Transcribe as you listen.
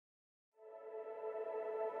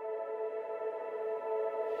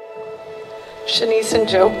Shanice and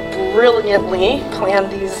Joe brilliantly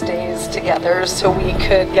planned these days together so we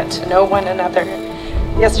could get to know one another.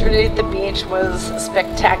 Yesterday at the beach was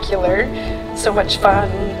spectacular. So much fun,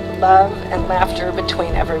 love, and laughter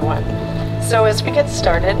between everyone. So as we get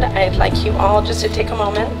started, I'd like you all just to take a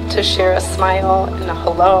moment to share a smile and a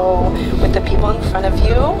hello with the people in front of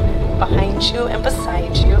you, behind you, and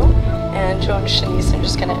beside you. And Joe and Shanice, I'm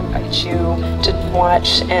just going to invite you to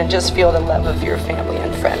watch and just feel the love of your family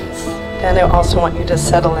and friends. And I also want you to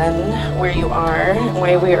settle in where you are and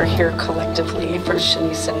why we are here collectively for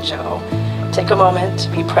Shanice and Joe. Take a moment to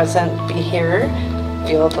be present, be here,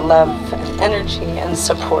 feel the love and energy and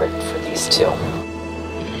support for these two.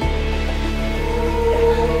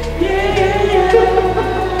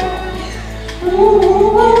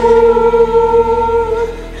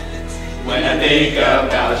 When I think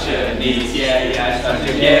about Shanice, I start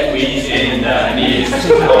to get weak in the knees.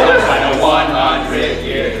 Sign a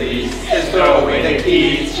 100-year lease. Just throw away the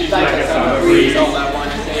keys. She's like a summer breeze. All I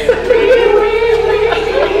want to say is I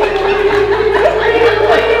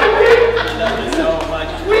love you so much.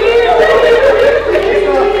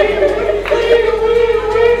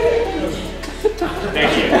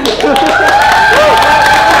 Thank you.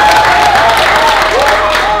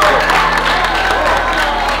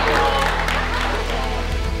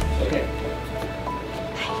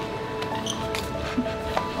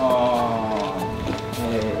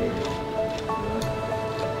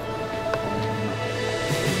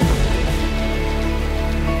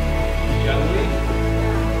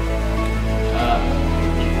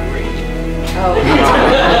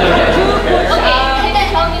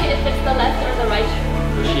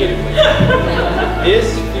 This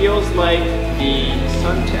feels like the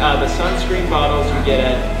sunscreen bottles you get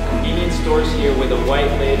at convenience stores here with a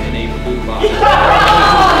white lid and a blue bottle.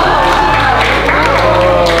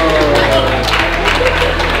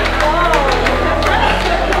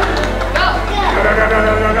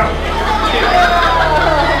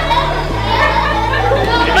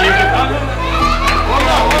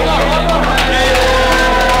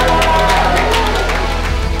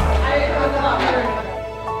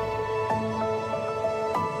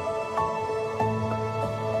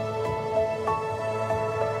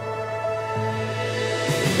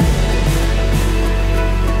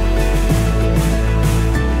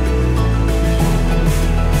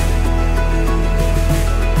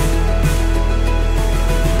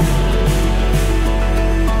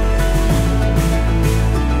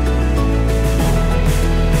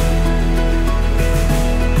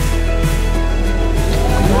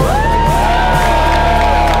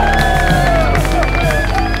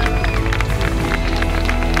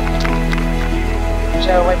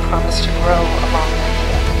 Joe, I promise to grow along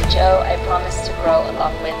with you. Joe, I promise to grow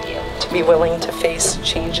along with you. To be willing to face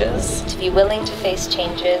changes. To be willing to face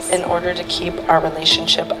changes. In order to keep our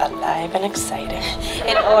relationship alive and exciting.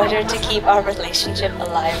 In order to keep our relationship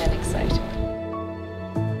alive and exciting.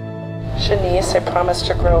 Shanice, I promise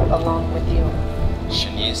to grow along with you.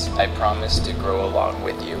 Shanice, I promise to grow along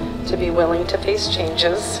with you. To be willing to face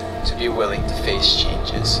changes. To be willing to face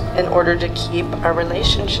changes. In order to keep our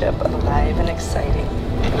relationship alive and exciting.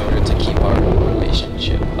 In order to keep our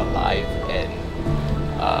relationship alive and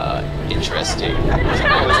interesting.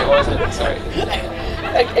 What was it? Sorry.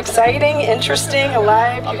 Exciting, interesting,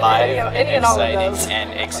 alive. Alive, any and all of exciting, those.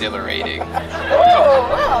 and exhilarating. Oh,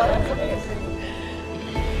 wow, that's amazing.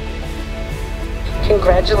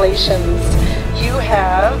 Congratulations. You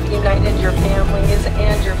have united your families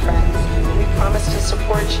and your friends. We promise to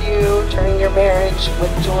support you during your marriage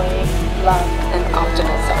with joy, love, and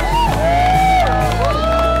optimism.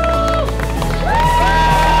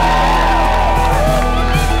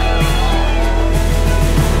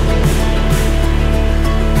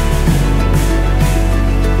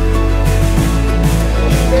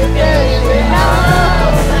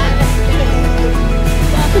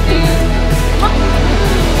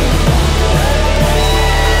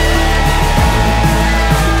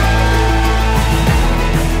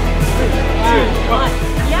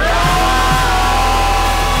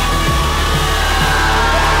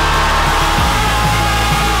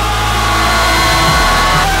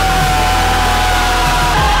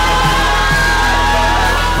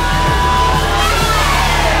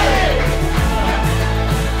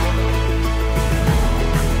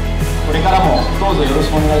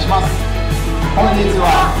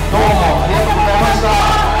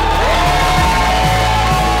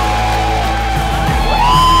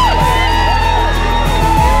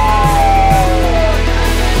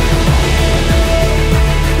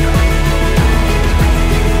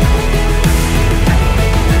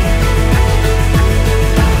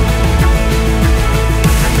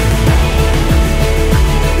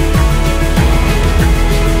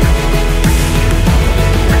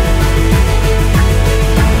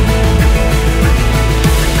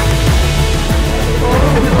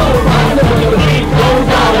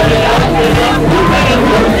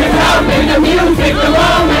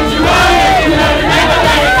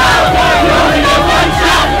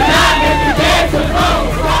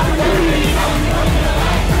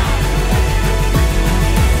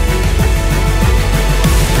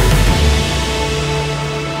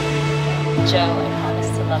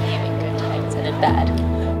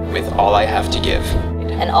 I have to give.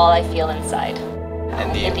 and all I feel inside.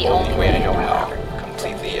 And the only way I know how